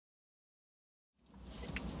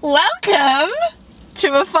Welcome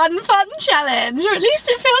to a fun challenge, or at least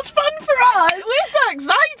it feels fun for us. We're so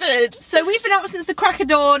excited. So we've been up since the crack of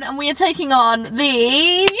dawn and we are taking on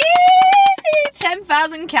the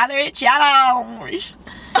 10,000 calorie challenge.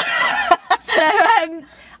 So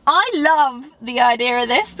I love the idea of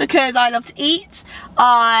this because I love to eat.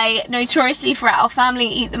 I notoriously throughout our family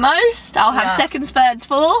eat the most. I'll have seconds, thirds,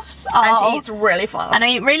 fourths. And she eats really fast. And I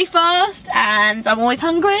eat really fast and I'm always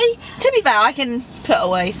hungry. To be fair, I can put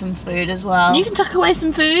away some food as well. You can tuck away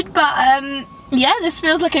some food, but yeah, this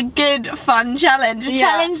feels like a good, fun challenge. A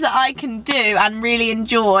challenge that I can do and really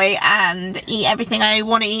enjoy and eat everything I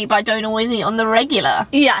want to eat, but I don't always eat on the regular.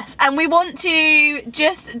 Yes, and we want to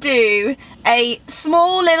just do a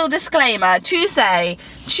small little disclaimer to say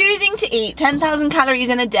choosing to eat 10,000 calories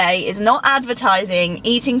in a day is not advertising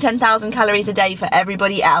eating 10,000 calories a day for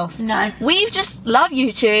everybody else. No. We've just loved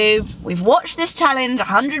YouTube, we've watched this challenge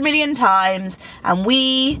 100 million times, and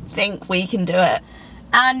we think we can do it.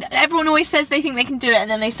 And everyone always says they think they can do it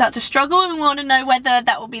and then they start to struggle, and we want to know whether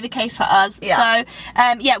that will be the case for us. Yeah. So,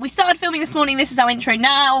 yeah, we started filming this morning. This is our intro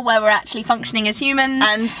now, where we're actually functioning as humans.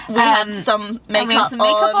 And we have some makeup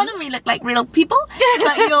on and we look like real people.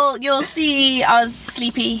 But you'll see us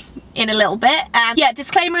sleepy in a little bit. And yeah,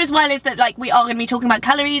 disclaimer as well is that like we are going to be talking about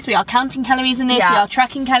calories, we are counting calories in this, we are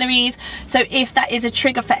tracking calories, so if that is a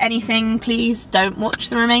trigger for anything, please don't watch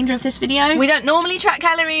the remainder of this video. We don't normally track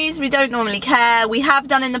calories, we don't normally care. We have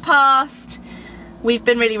done in the past, we've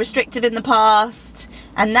been really restrictive in the past,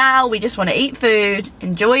 and now we just want to eat food,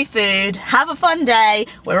 enjoy food, have a fun day.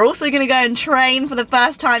 We're also going to go and train for the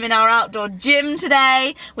first time in our outdoor gym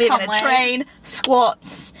today. We're going to train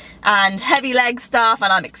squats and heavy leg stuff,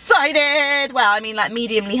 and I'm excited. Well, I mean like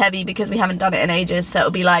mediumly heavy because we haven't done it in ages, so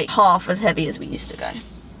it'll be like half as heavy as we used to go.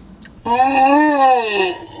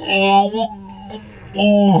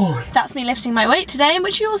 That's me lifting my weight today,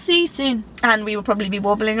 which you will see soon. And we will probably be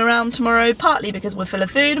wobbling around tomorrow, partly because we're full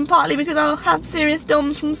of food and partly because I'll have serious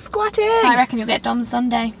DOMs from squatting. I reckon you'll get DOMs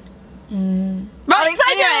Sunday. Right, I'm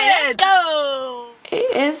excited! Anyway, let's go!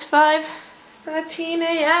 It is 5:13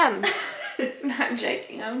 AM. No, I'm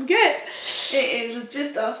joking, I'm good. It is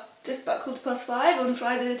just about 5:15 on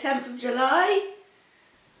Friday the 10th of July.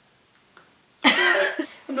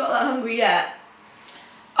 I'm not that hungry yet.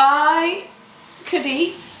 I could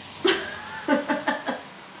eat.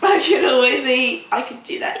 I could always eat. I could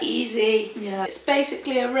do that easy. Yeah. It's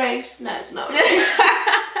basically a race. No, it's not a race.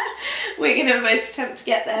 We're going to both attempt to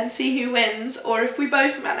get there and see who wins, or if we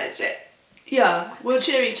both manage it. Yeah, we'll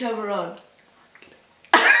cheer each other on.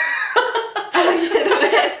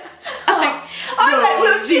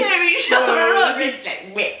 We'll cheer each other on. It's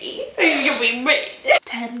like me. It's gonna be me.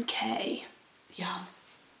 10k. Yum.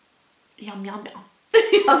 Yum yum yum.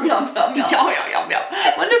 Yum yum yum yum. Yum yum yum yum.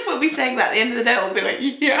 I wonder if we'll be saying that at the end of the day. We'll be like,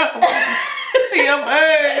 yeah.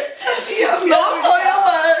 Yummy. It's not so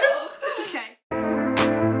yummy. Okay.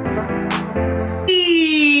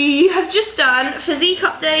 We have just done physique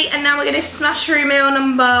update, and now we're going to smash through meal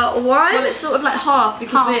number 1. Well, it's sort of like half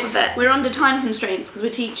because we're under time constraints because we're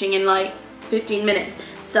teaching in like 15 minutes.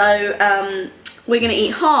 So we're going to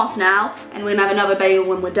eat half now and we're going to have another bagel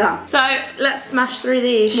when we're done. So let's smash through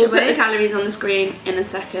these, shall we? We'll put the calories on the screen in a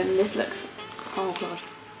second. This looks, oh god.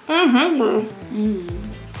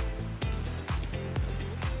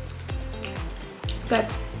 Good.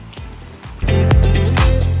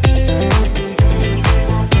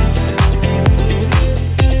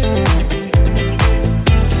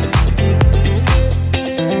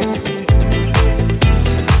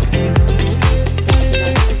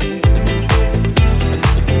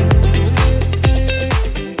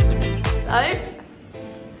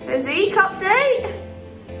 Physique update.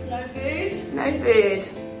 No food? No food.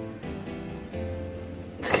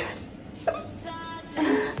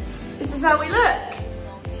 This is how we look.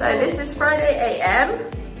 So this is Friday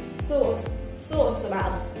AM. Sort of some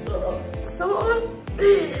abs, sort of. Sort of.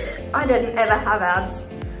 I didn't ever have abs.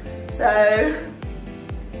 So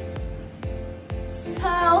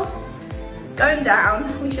it's going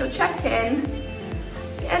down. We shall check in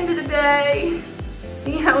at the end of the day,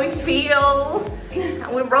 see how we feel,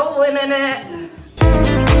 and we're rolling in it.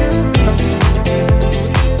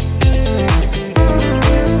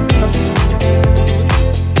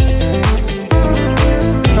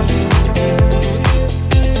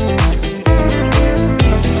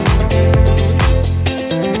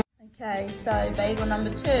 Okay, so bagel number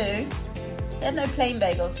 2. They had no plain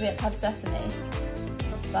bagels, so we had to have sesame,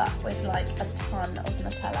 but with like a ton of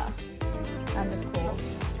Nutella, and of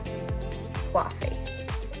course, coffee.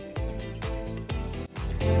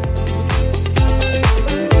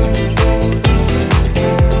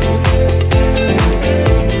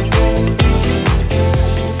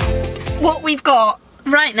 got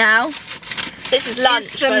right now, this is lunch,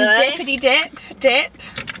 some dippity dip.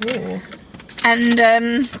 Ooh. And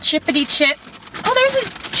chippity chip. Oh, there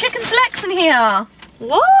isn't chicken selects in here.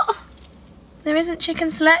 What? There isn't chicken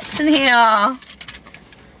selects in here.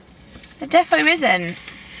 There defo isn't.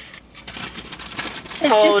 It's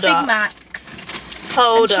just Big Macs.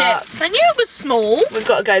 Hold up. Chips. I knew it was small. We've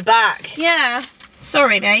got to go back. Yeah.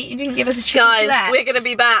 Sorry, mate. You didn't give us a chicken select. Guys, we're going to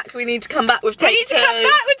be back. We need to come back with take 2. We need to come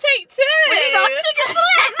back with take 2. We need our chicken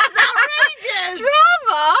selects. It's outrageous.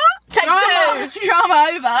 Drama. Take 2. Drama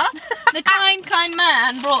over. The kind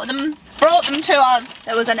man brought them to us.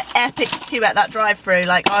 There was an epic queue at that drive-through.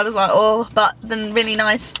 Like, I was like, oh, but the really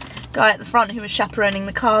nice guy at the front who was chaperoning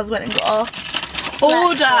the cars went and got our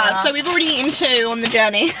order. So we've already eaten 2 on the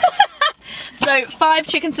journey. So 5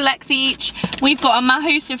 chicken selects each. We've got a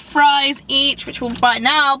mahous of fries each, which will by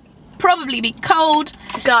now probably be cold.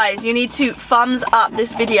 Guys, you need to thumbs up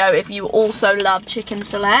this video if you also love chicken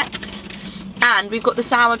selects. And we've got the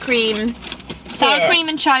sour cream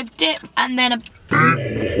and chive dip, and then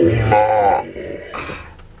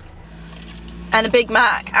a Big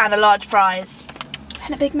Mac and a large fries.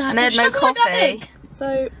 And a Big Mac. And there's no coffee.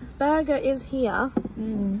 So burger is here.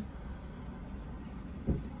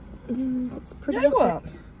 It's pretty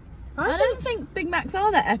epic. I don't think Big Macs are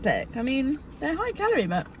that epic. I mean, they're high calorie,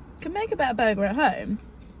 but can make a better burger at home.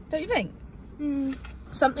 Don't you think?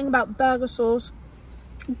 Something about burger sauce,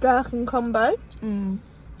 gherkin combo.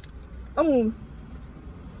 Oh,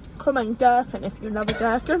 comment gherkin if you love a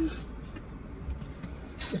gherkin.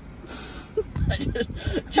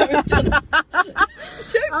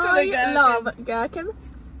 I love gherkin.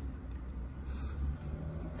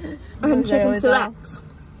 And chicken selects.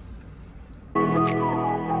 I've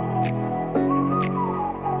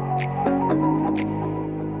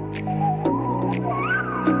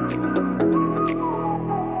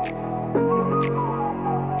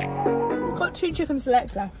got 2 chicken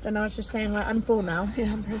selects left, and I was just saying, like, I'm full now.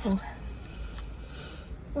 Yeah, I'm pretty full.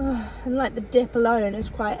 And like the dip alone is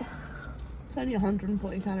quite. It's only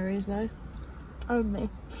 140 calories though. Only.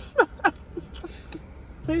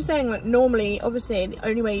 I was saying, like, normally, obviously, the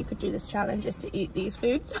only way you could do this challenge is to eat these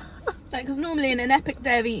foods. Like, because normally in an epic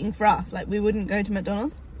day of eating for us, like, we wouldn't go to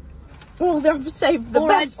McDonald's. Well, they've saved the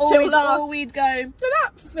best till last. Or we'd go to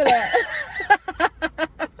that fillet.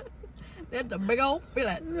 They had the big old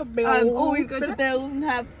fillet. Or we'd go to Bill's and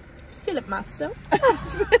have fillet myself.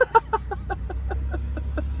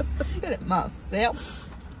 Fillet myself.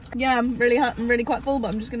 Yeah, I'm really quite full,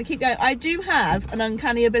 but I'm just going to keep going. I do have an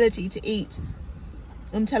uncanny ability to eat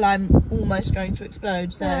until I'm almost going to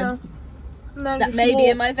explode, so yeah. that may be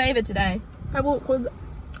in my favour today. I walk with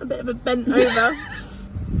a bit of a bent over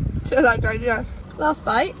till I digest. Last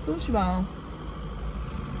bite. Of course you are.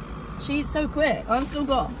 She eats so quick. I've still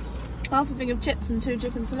got half a thing of chips and 2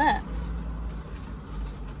 chicken selects.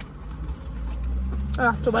 I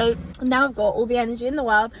have to wait. And now I've got all the energy in the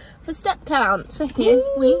world for step count. So here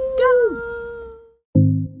we go.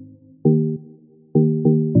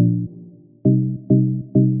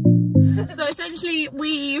 So essentially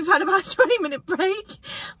we've had about a 20-minute break,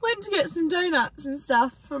 went to get some donuts and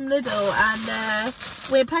stuff from Lidl, and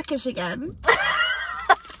we're peckish again. I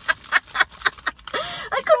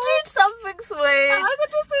could do something sweet. I could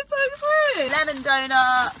do something sweet. Lemon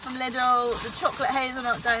donut from Lidl, the chocolate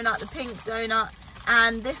hazelnut donut, the pink donut,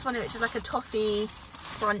 and this one which is like a toffee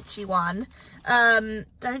crunchy one.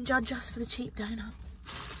 Don't judge us for the cheap donut.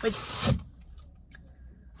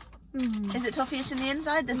 Is it toffee-ish in the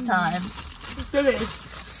inside this time? It is.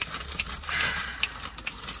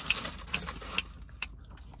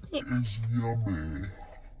 It is yummy.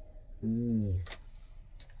 Ooh.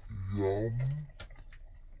 Yum.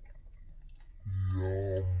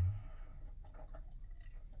 Yum.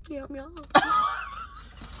 Yum yum.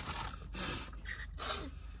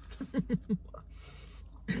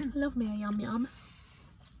 Love me a yum yum.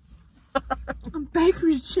 I'm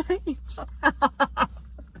bakery changed.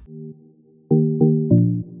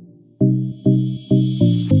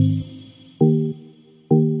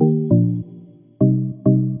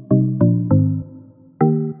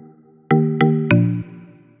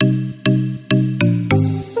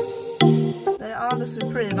 They are just so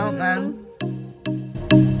pretty, aren't they?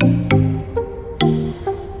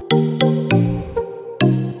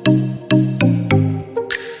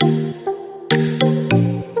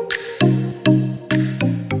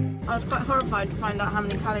 I was quite horrified to find out how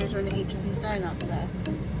many calories are in each of these donuts there.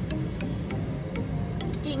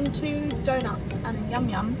 Eating 2 donuts and a yum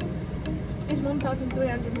yum is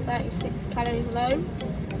 1,336 calories alone.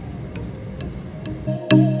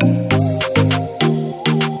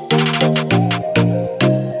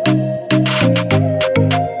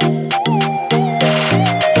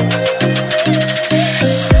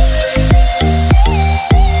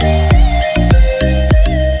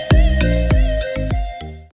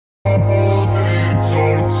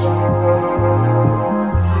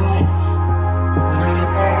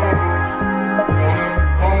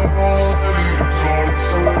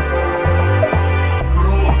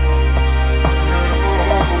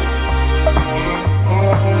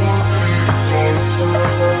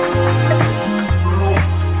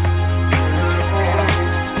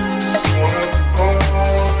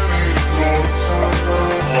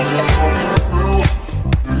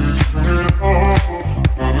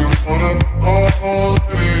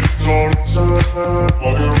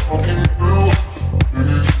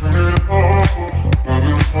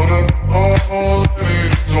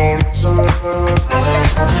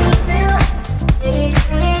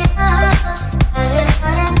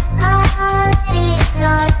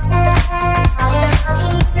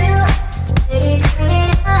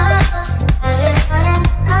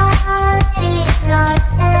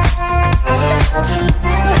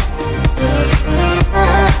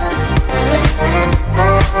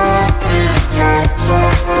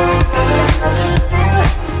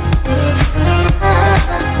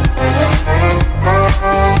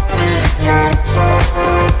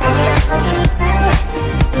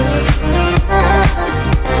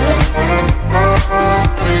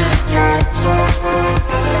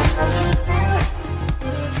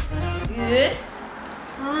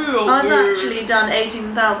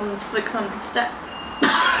 1,600 steps.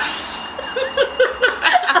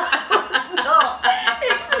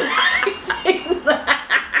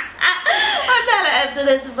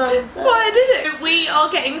 That's why I did it. We are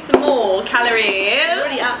getting some more calories. You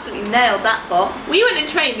already absolutely nailed that pot. We went and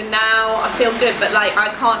trained and now I feel good, but like I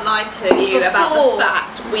can't lie to you about the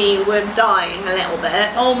fact we were dying a little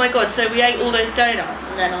bit. Oh my god, so we ate all those donuts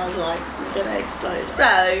and then I was like, I'm gonna explode.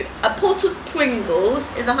 So, a pot of Pringles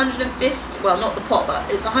is 150, well not the pot, but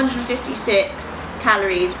it's 156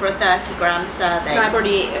 calories for a 30-gram serving. I've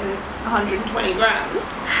already eaten 120 grams.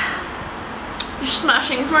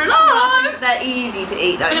 Smashing for a life. They're easy to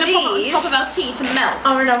eat though. We're going to pop it on top of our tea to melt.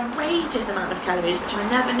 Are an outrageous amount of calories, which I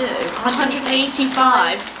never knew.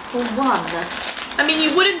 185 for one. I mean,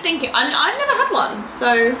 you wouldn't think it. I've never had one,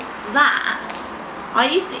 so that. I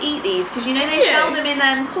used to eat these because you know they sell them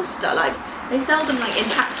in Costa, like they sell them like in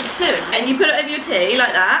packs of 2, and you put it over your tea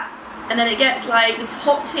like that. And then it gets like, the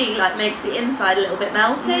hot tea like makes the inside a little bit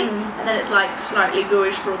melty, and then it's like slightly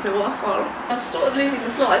gooey strawberry waffle. I'm sort of losing the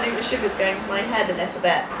plot. I think the sugar's going to my head a little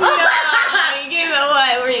bit. Yeah, give it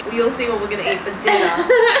away. You'll see what we're going to eat for dinner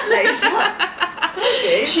later. Told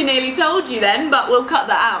you. She nearly told you then, but we'll cut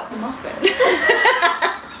that out. A muffin.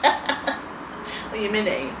 Or your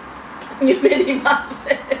mini. Your mini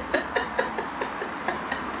muffin.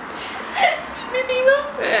 Mini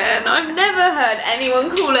muffin. I've never heard anyone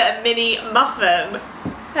call it a mini muffin.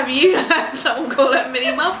 Have you heard someone call it a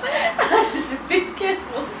mini muffin? I don't think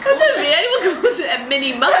anyone calls it a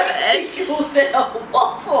mini muffin. He calls it a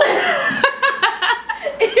waffle.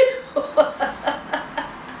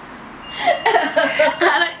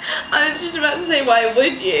 And I was just about to say, why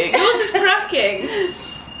would you? Yours is cracking.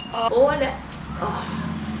 What?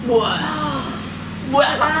 What?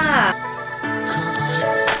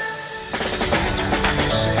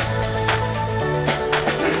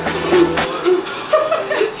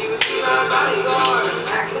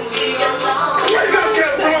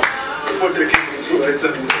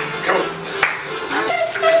 Come on.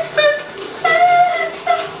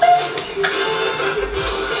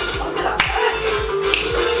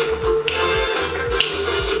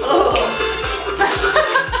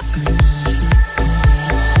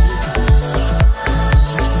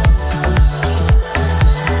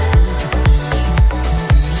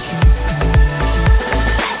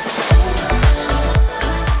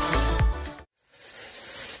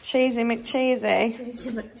 Cheesy McCheesy. Cheesy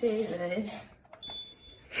McCheesy.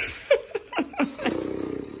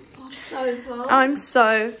 So full. I'm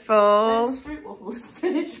so full. Those fruit waffles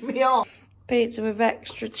finish me off. Pizza with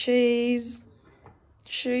extra cheese.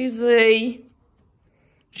 Cheesy.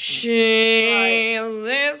 Cheesy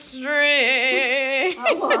stream.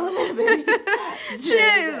 I want to be.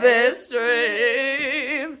 Cheesy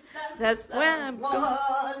stream. That's where I'm going.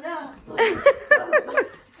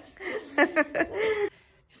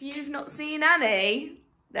 If you've not seen Annie,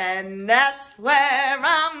 then that's where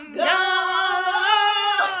I'm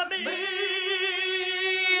gonna be.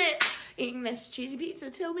 Eating this cheesy pizza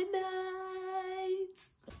till midnight.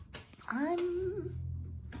 I'm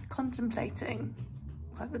contemplating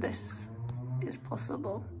whether this is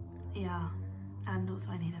possible. Yeah, and also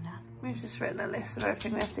I need a nap. We've just written a list of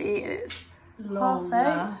everything we have to eat. It's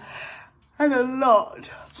Longer. and a lot.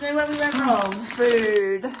 Do you know where we went wrong?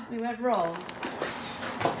 Food. We went wrong.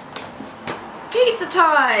 Pizza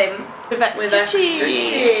time with extra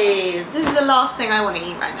cheese. This is the last thing I want to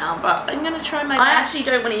eat right now, but I'm gonna try my best. I actually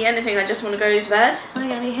don't want to eat anything. I just want to go to bed. I'm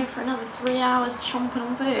gonna be here for another 3 hours chomping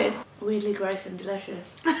on food. Weirdly gross and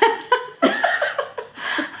delicious.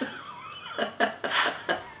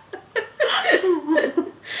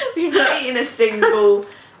 We've not eaten a single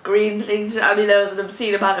green thing. I mean, there was an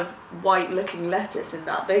obscene amount of white-looking lettuce in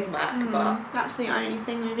that Big Mac, but That's the only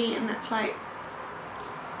thing we've eaten that's like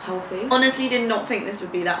healthy. Honestly, did not think this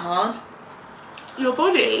would be that hard. your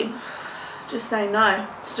body Just say no.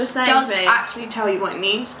 It's just saying does to me. actually tell you what it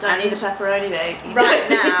needs. Don't need a pepperoni bake. Right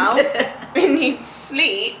now, it needs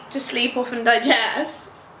sleep to sleep off and digest.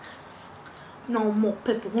 No more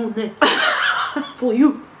pepperoni for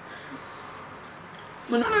you.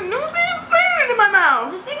 I don't know food in my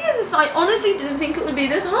mouth. The thing is, I honestly didn't think it would be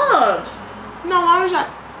this hard. No, I was like,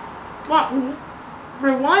 what?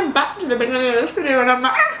 Rewind back to the beginning of this video, and I'm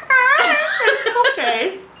like,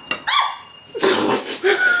 okay.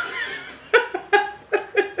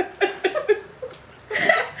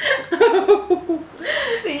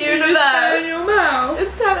 The universe in your mouth.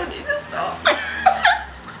 is telling me to stop.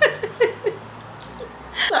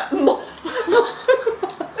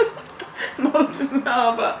 Molten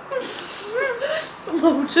lava.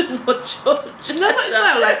 Molten mozzarella. Doesn't that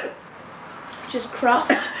smell like just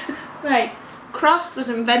crust? Like crust was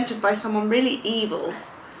invented by someone really evil.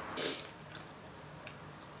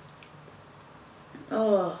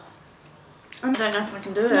 Oh. I don't know if I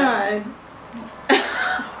can do it. No.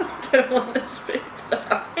 I don't want this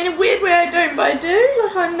pizza. In a weird way I don't, but I do.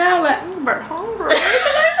 Like I'm now like, but hungry.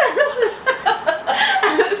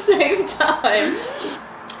 At the same time.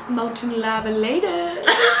 Molten lava later.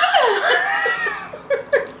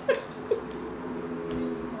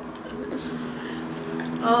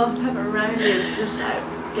 Oh, pepperoni is just like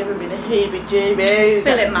giving me the heebie-jeebies.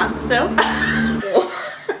 Feeling myself.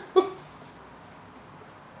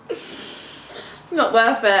 Not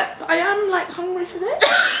worth it. But I am like hungry for this.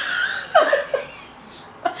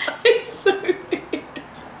 It's so weird.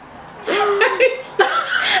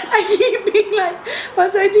 I keep being like,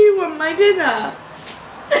 but I do want my dinner.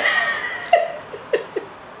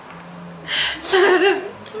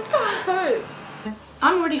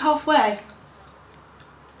 I'm already halfway.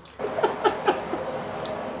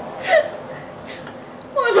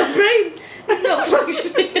 Why my brain is not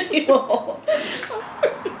functioning anymore?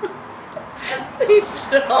 Please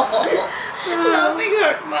stop. Nothing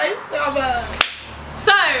hurts my stomach.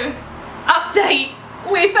 So, update.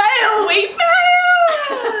 We failed! We failed!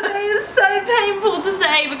 It is so painful to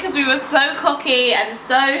say because we were so cocky and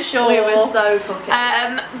so sure. We were so cocky.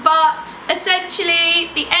 But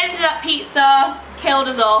essentially, the end of that pizza killed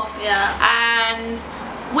us off. Yeah. And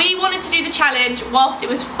we wanted to do the challenge whilst it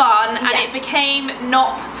was fun, and it became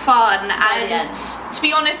not fun. And to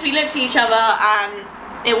be honest, we looked at each other and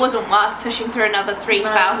it wasn't worth pushing through another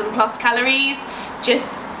 3,000 plus calories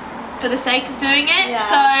just for the sake of doing it.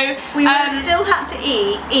 Yeah. So we would have still had to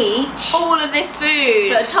eat each all of this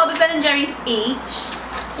food. So a tub of Ben & Jerry's each.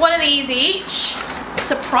 One of these each.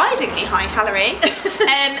 Surprisingly high calorie.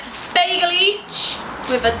 Bagel each.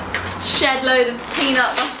 With a shed load of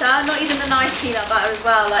peanut butter. Not even the nice peanut butter as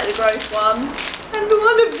well, like the gross one. And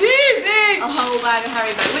one of these each. A whole bag of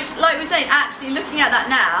Haribo, which, like we were saying, actually looking at that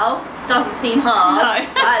now, doesn't seem hard. No.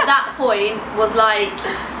 At that point was like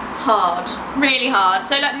hard. Really hard.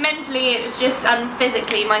 So like mentally it was just, and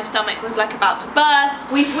physically my stomach was like about to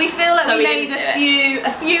burst. We feel like So we we made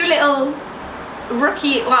a few little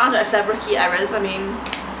rookie, well I don't know if they're rookie errors, I mean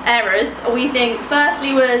errors. We think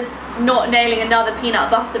firstly was not nailing another peanut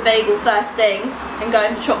butter bagel first thing and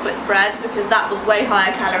going for chocolate spread because that was way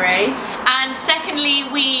higher calorie. And secondly,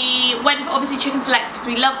 we went for obviously chicken selects because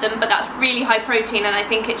we love them, but that's really high protein and I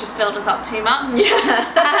think it just filled us up too much. Yeah.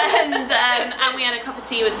 And we had a cup of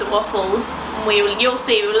tea with the waffles. And you'll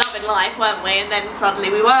see, we were loving life, weren't we? And then suddenly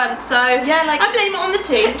we weren't. So yeah, like I blame it on the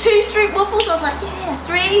tea. Two street waffles. I was like, yeah,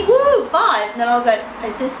 3, woo, 5. And then I was like, I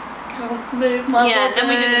just can't move my body. Then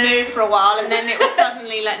we didn't move for a while, and then it was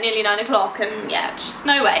suddenly like nearly 9 o'clock, and yeah, just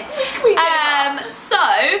no way. So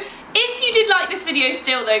if you did like this video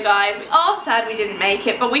still though guys, we are sad we didn't make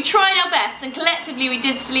it, but we tried our best and collectively we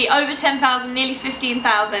did still eat over 10,000, nearly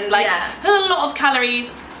 15,000, like a lot of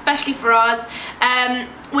calories, especially for us.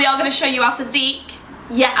 We are going to show you our physique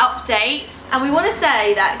update. And we want to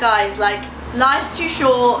say that guys, like life's too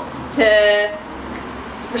short to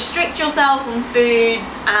restrict yourself on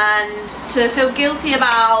foods and to feel guilty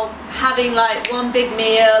about having like one big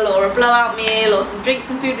meal or a blowout meal or some drinks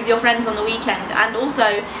and food with your friends on the weekend. And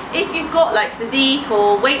also if you've got like physique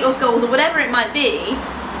or weight loss goals or whatever it might be,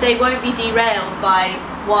 they won't be derailed by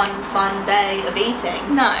one fun day of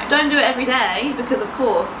eating. No. Don't do it every day because of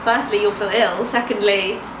course firstly you'll feel ill,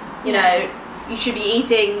 secondly you know you should be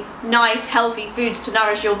eating nice healthy foods to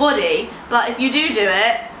nourish your body, but if you do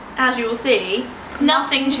it, as you will see,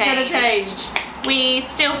 nothing's gonna change. We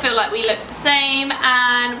still feel like we look the same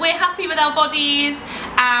and we're happy with our bodies,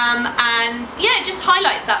 and yeah, it just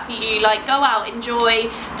highlights that for you. Like go out, enjoy,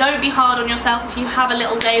 don't be hard on yourself if you have a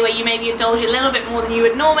little day where you maybe indulge a little bit more than you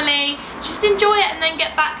would normally. Just enjoy it and then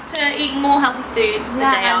get back to eating more healthy foods the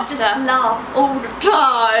day after. Just laugh all the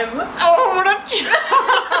time. All the time.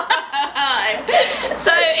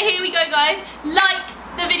 So here we go guys, like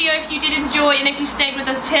the video if you did enjoy and if you've stayed with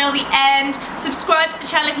us till the end. Subscribe to the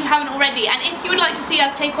channel if you haven't already, and if you would like to see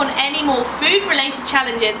us take on any more food related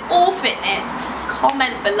challenges or fitness,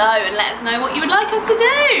 comment below and let us know what you would like us to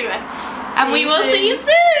do, and we will see you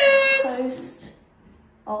soon. Post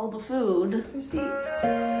all the food.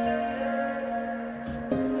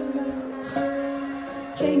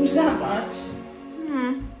 Change that much?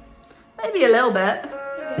 Maybe a little bit.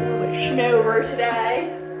 A little bit schnover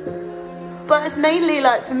today. But it's mainly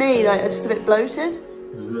like for me, like it's just a bit bloated.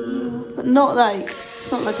 But not like,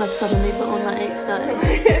 it's not like I've suddenly put on like 8 stone.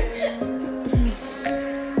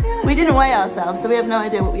 We didn't weigh ourselves, so we have no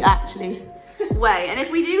idea what we actually weigh. And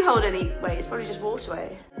if we do hold any weight, it's probably just water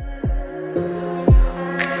weight.